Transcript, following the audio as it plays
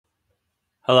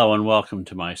Hello and welcome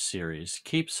to my series,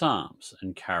 Keep Psalms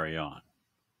and Carry On,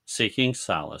 Seeking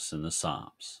Solace in the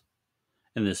Psalms.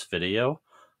 In this video,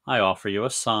 I offer you a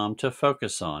psalm to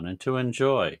focus on and to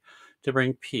enjoy, to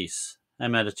bring peace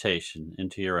and meditation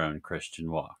into your own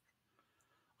Christian walk.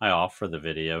 I offer the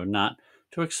video not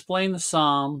to explain the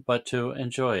psalm, but to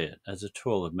enjoy it as a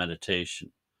tool of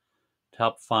meditation, to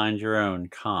help find your own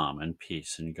calm and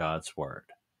peace in God's Word.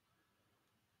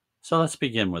 So let's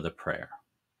begin with a prayer.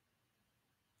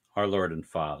 Our Lord and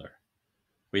Father,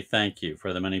 we thank you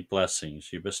for the many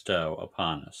blessings you bestow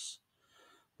upon us.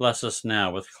 Bless us now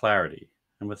with clarity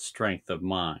and with strength of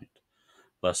mind.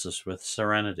 Bless us with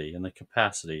serenity and the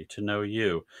capacity to know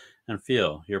you and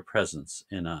feel your presence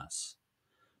in us.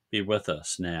 Be with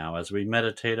us now as we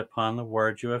meditate upon the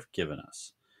word you have given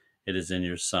us. It is in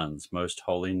your Son's most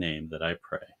holy name that I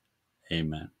pray.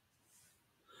 Amen.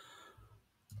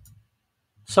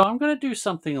 So I'm going to do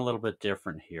something a little bit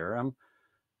different here. I'm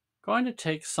going to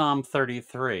take Psalm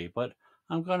 33, but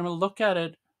I'm going to look at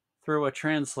it through a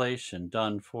translation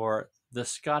done for the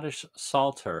Scottish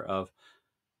Psalter of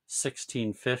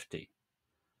 1650.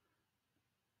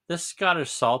 This Scottish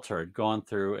Psalter had gone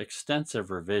through extensive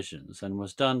revisions and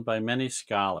was done by many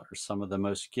scholars, some of the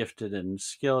most gifted and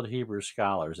skilled Hebrew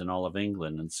scholars in all of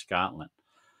England and Scotland.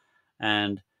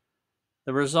 And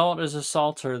the result is a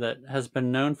Psalter that has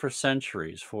been known for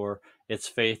centuries for its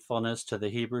faithfulness to the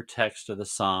Hebrew text of the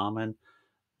psalm and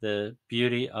the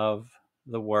beauty of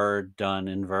the word done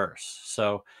in verse.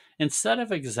 So instead of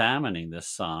examining this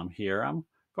psalm here, I'm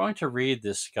going to read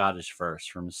this Scottish verse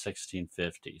from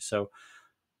 1650. So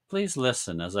please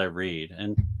listen as I read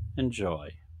and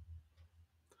enjoy.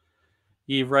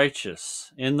 Ye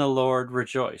righteous, in the Lord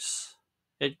rejoice.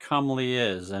 It comely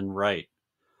is and right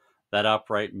that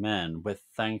upright men with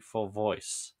thankful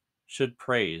voice should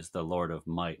praise the Lord of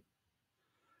might.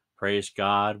 Praise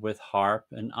God with harp,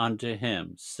 and unto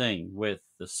him sing with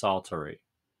the psaltery.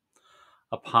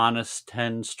 Upon a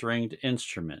 10-stringed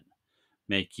instrument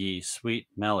make ye sweet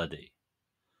melody.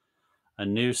 A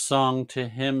new song to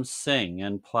him sing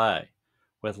and play,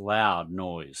 with loud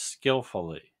noise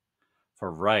skillfully.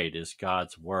 For right is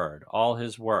God's word, all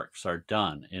his works are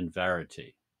done in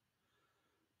verity.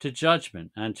 To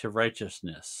judgment and to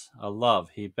righteousness a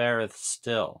love he beareth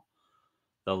still.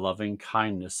 The loving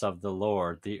kindness of the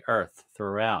Lord the earth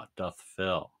throughout doth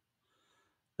fill.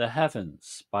 The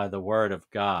heavens by the word of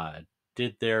God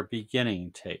did their beginning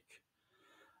take,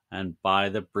 and by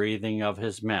the breathing of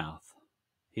his mouth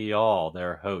he all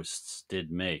their hosts did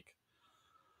make.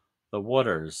 The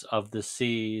waters of the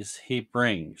seas he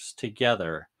brings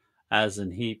together as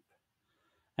an heap,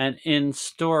 and in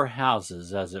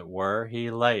storehouses, as it were, he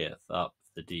layeth up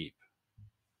the deep.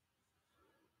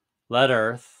 Let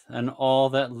earth and all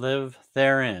that live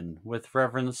therein with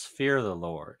reverence fear the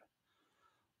Lord.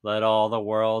 Let all the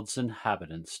world's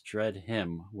inhabitants dread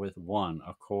him with one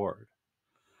accord.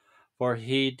 For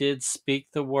he did speak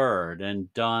the word,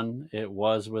 and done it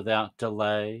was without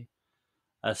delay.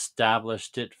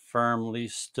 Established it firmly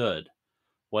stood,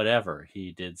 whatever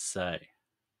he did say.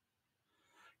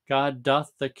 God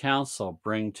doth the counsel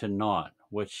bring to naught,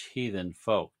 which heathen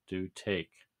folk do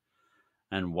take,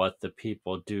 and what the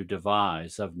people do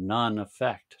devise of none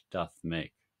effect doth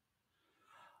make.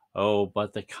 Oh,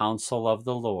 but the counsel of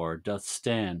the Lord doth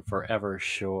stand for ever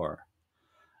sure,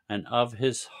 and of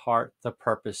his heart the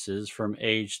purposes from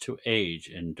age to age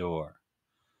endure.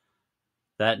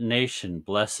 That nation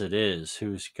blessed is,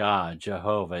 whose God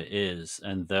Jehovah is,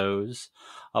 and those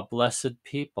a blessed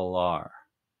people are,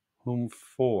 whom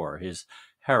for his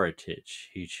heritage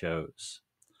he chose.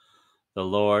 The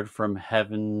Lord from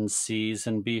heaven sees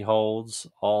and beholds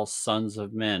all sons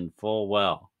of men full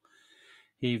well.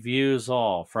 He views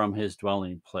all from his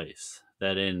dwelling place,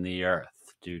 that in the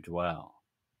earth do dwell.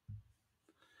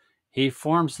 He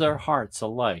forms their hearts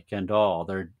alike, and all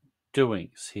their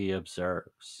doings he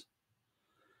observes.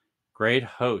 Great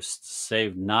hosts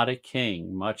save not a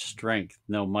king, much strength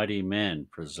no mighty man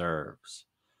preserves.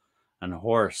 An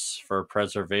horse for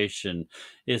preservation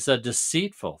is a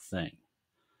deceitful thing,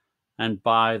 and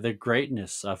by the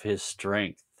greatness of his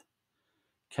strength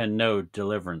can no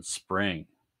deliverance spring.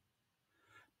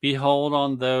 Behold,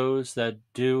 on those that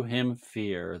do him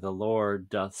fear, the Lord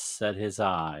doth set his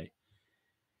eye,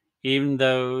 even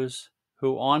those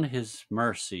who on his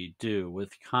mercy do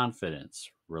with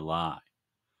confidence rely.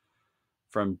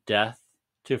 From death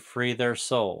to free their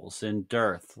souls, in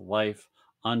dearth life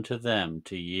unto them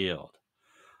to yield.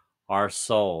 Our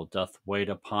soul doth wait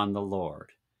upon the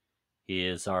Lord, he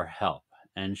is our help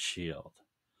and shield.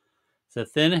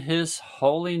 That in his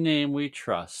holy name we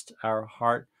trust, our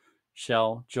heart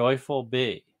shall joyful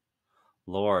be.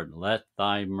 Lord, let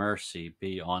thy mercy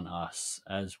be on us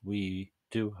as we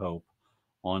do hope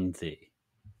on thee.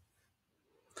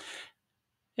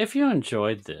 If you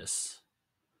enjoyed this,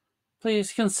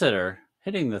 please consider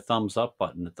hitting the thumbs up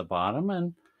button at the bottom,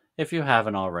 and if you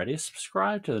haven't already,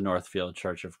 subscribe to the Northfield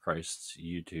Church of Christ's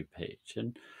YouTube page,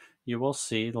 and you will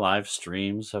see live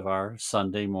streams of our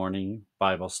Sunday morning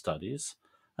Bible studies,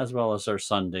 as well as our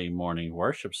Sunday morning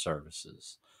worship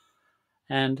services.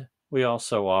 And we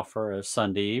also offer a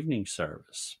Sunday evening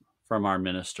service from our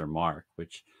minister Mark,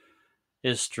 which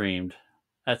is streamed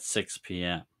at 6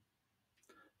 p.m.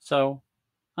 So,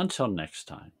 until next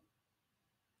time,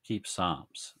 keep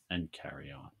Psalms and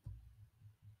carry on.